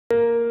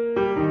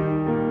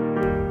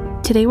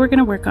Today we're going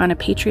to work on a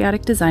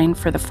patriotic design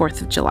for the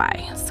 4th of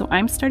July. So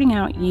I'm starting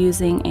out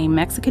using a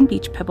Mexican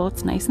beach pebble.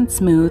 It's nice and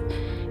smooth,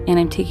 and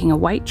I'm taking a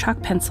white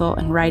chalk pencil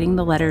and writing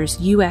the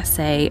letters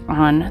USA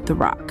on the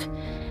rock.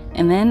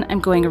 And then I'm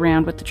going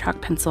around with the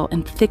chalk pencil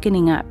and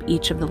thickening up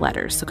each of the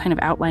letters, so kind of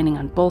outlining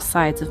on both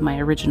sides of my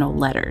original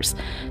letters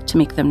to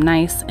make them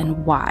nice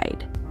and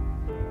wide.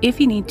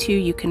 If you need to,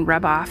 you can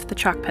rub off the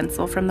chalk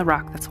pencil from the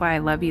rock. That's why I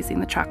love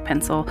using the chalk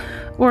pencil.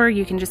 Or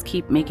you can just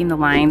keep making the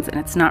lines, and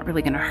it's not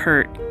really going to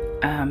hurt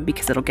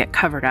because it'll get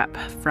covered up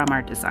from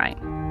our design.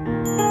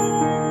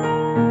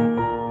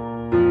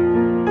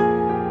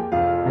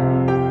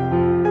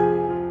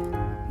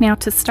 Now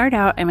to start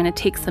out, I'm going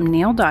to take some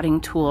nail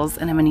dotting tools,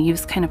 and I'm going to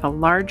use kind of a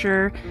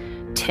larger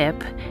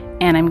tip,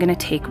 and I'm going to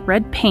take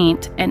red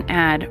paint and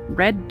add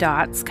red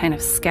dots kind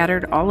of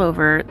scattered all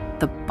over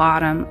the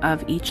bottom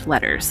of each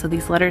letter. So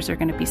these letters are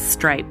going to be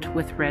striped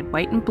with red,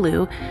 white, and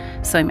blue.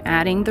 So I'm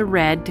adding the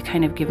red to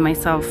kind of give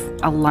myself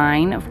a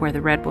line of where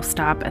the red will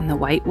stop and the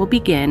white will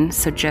begin.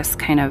 So just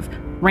kind of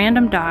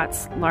random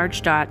dots,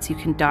 large dots. You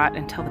can dot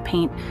until the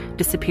paint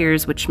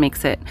disappears, which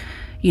makes it,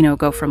 you know,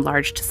 go from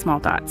large to small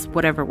dots,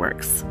 whatever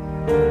works.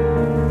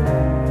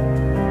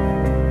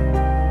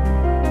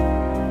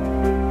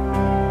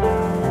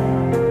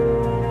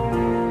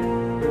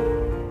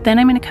 Then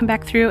I'm going to come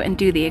back through and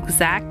do the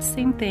exact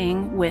same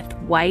thing with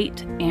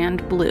white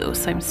and blue.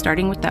 So I'm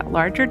starting with that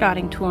larger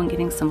dotting tool and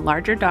getting some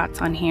larger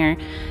dots on here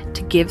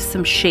to give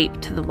some shape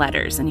to the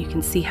letters. And you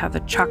can see how the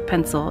chalk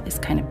pencil is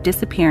kind of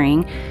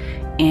disappearing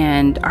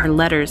and our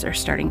letters are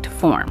starting to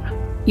form.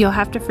 You'll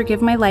have to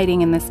forgive my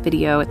lighting in this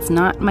video. It's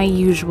not my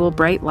usual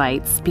bright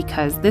lights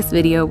because this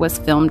video was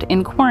filmed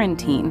in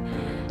quarantine.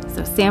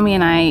 So Sammy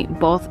and I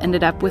both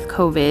ended up with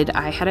COVID.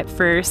 I had it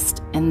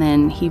first, and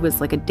then he was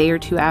like a day or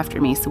two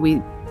after me. So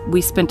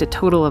we spent a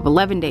total of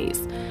 11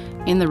 days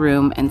in the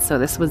room, and so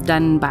this was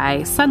done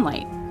by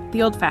sunlight,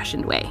 the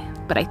old-fashioned way.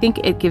 But I think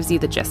it gives you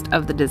the gist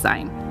of the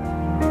design.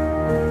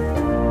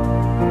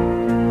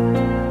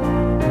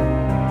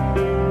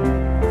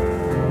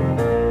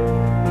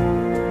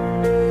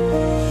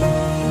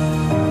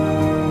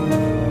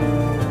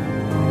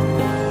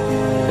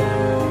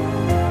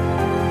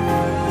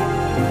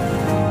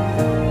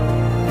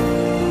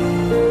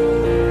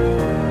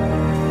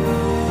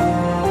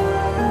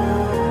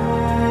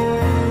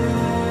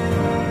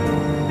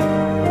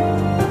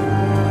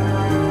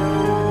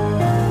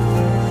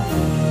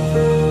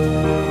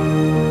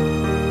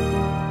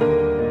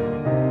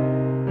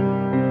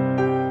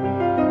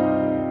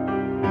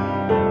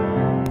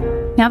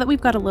 Now that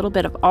we've got a little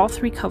bit of all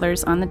three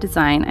colors on the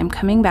design, I'm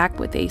coming back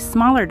with a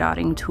smaller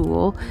dotting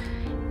tool,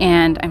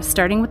 and I'm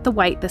starting with the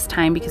white this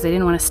time because I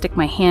didn't want to stick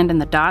my hand in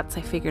the dots.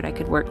 I figured I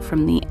could work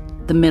from the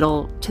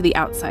middle to the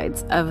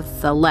outsides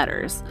of the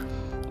letters.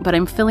 But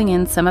I'm filling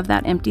in some of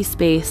that empty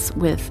space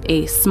with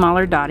a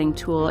smaller dotting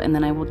tool, and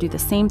then I will do the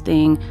same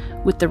thing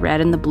with the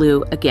red and the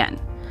blue again.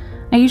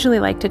 I usually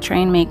like to try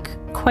and make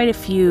quite a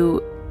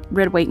few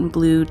red, white, and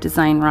blue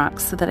design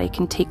rocks so that I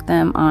can take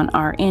them on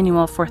our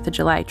annual 4th of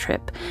July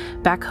trip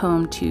back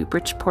home to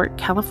Bridgeport,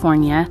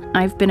 California.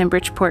 I've been in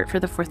Bridgeport for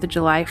the 4th of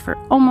July for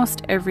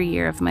almost every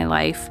year of my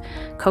life.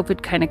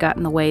 COVID kind of got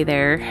in the way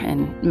there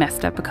and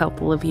messed up a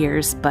couple of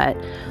years, but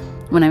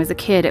when I was a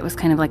kid, it was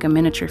kind of like a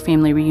miniature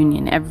family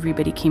reunion.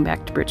 Everybody came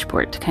back to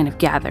Bridgeport to kind of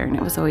gather, and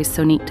it was always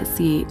so neat to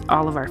see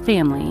all of our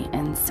family.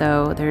 And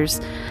so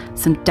there's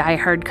some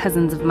diehard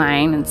cousins of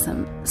mine and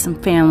some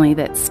family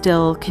that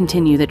still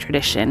continue the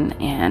tradition,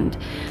 and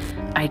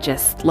I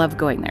just love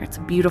going there. It's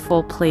a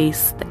beautiful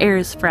place, the air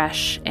is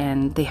fresh,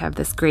 and they have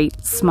this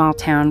great small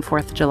town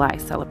 4th of July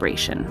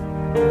celebration.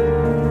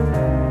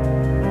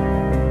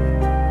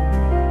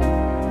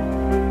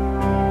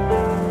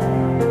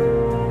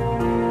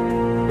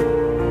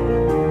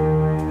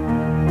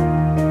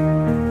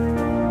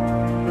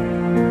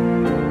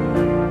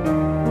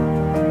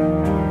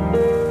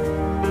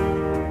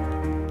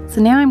 So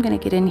now I'm going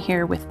to get in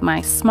here with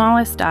my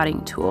smallest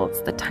dotting tool.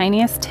 It's the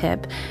tiniest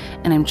tip,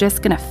 and I'm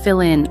just going to fill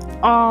in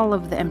all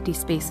of the empty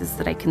spaces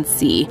that I can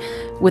see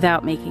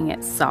without making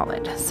it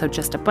solid. So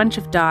just a bunch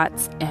of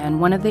dots, and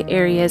one of the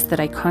areas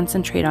that I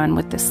concentrate on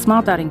with this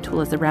small dotting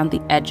tool is around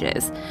the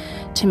edges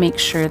to make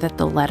sure that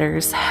the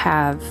letters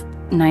have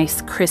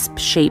nice crisp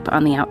shape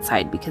on the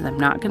outside, because I'm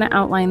not going to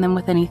outline them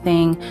with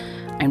anything.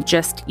 I'm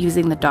just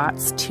using the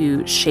dots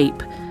to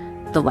shape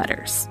the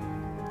letters.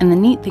 And the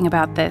neat thing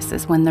about this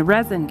is when the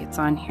resin gets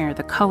on here,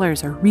 the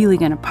colors are really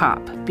going to pop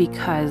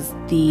because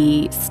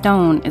the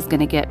stone is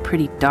going to get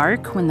pretty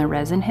dark when the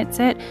resin hits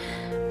it,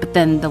 but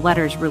then the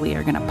letters really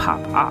are going to pop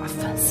off.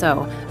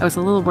 So I was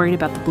a little worried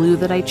about the blue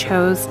that I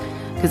chose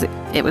because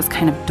it was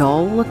kind of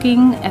dull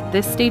looking at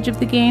this stage of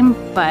the game,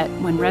 but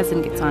when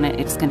resin gets on it,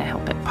 it's going to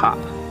help it pop.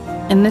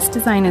 And this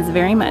design is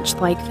very much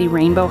like the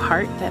rainbow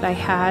heart that I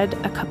had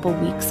a couple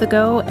weeks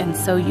ago, and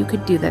so you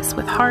could do this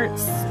with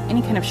hearts,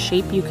 any kind of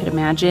shape you could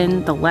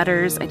imagine. The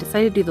letters, I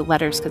decided to do the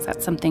letters because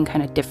that's something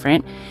kind of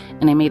different,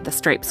 and I made the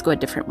stripes go a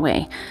different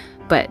way.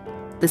 But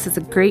this is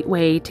a great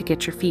way to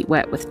get your feet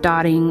wet with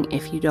dotting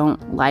if you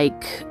don't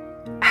like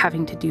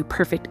having to do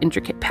perfect,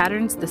 intricate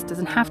patterns. This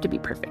doesn't have to be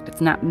perfect.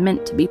 It's not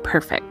meant to be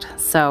perfect.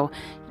 So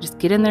you just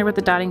get in there with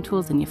the dotting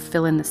tools and you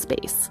fill in the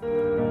space.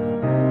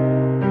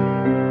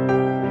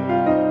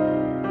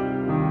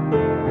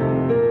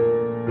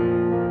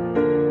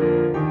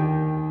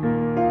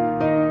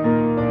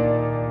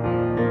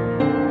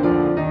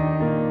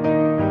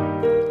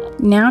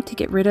 Now to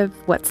get rid of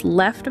what's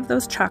left of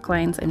those chalk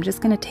lines, I'm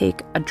just going to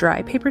take a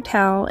dry paper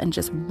towel and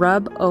just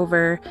rub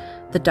over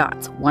the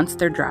dots once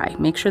they're dry.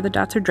 Make sure the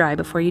dots are dry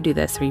before you do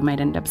this or you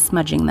might end up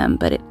smudging them,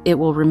 but it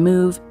will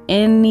remove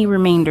any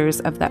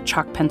remainders of that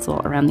chalk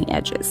pencil around the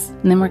edges.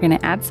 And then we're going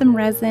to add some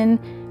resin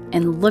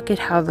and look at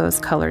how those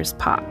colors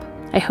pop.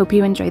 I hope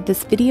you enjoyed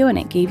this video and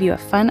it gave you a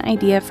fun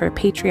idea for a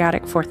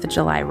patriotic 4th of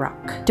July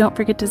rock. Don't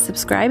forget to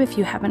subscribe if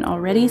you haven't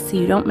already so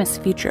you don't miss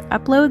future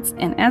uploads,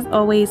 and as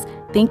always,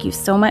 thank you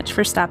so much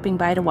for stopping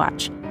by to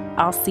watch.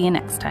 I'll see you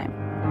next time.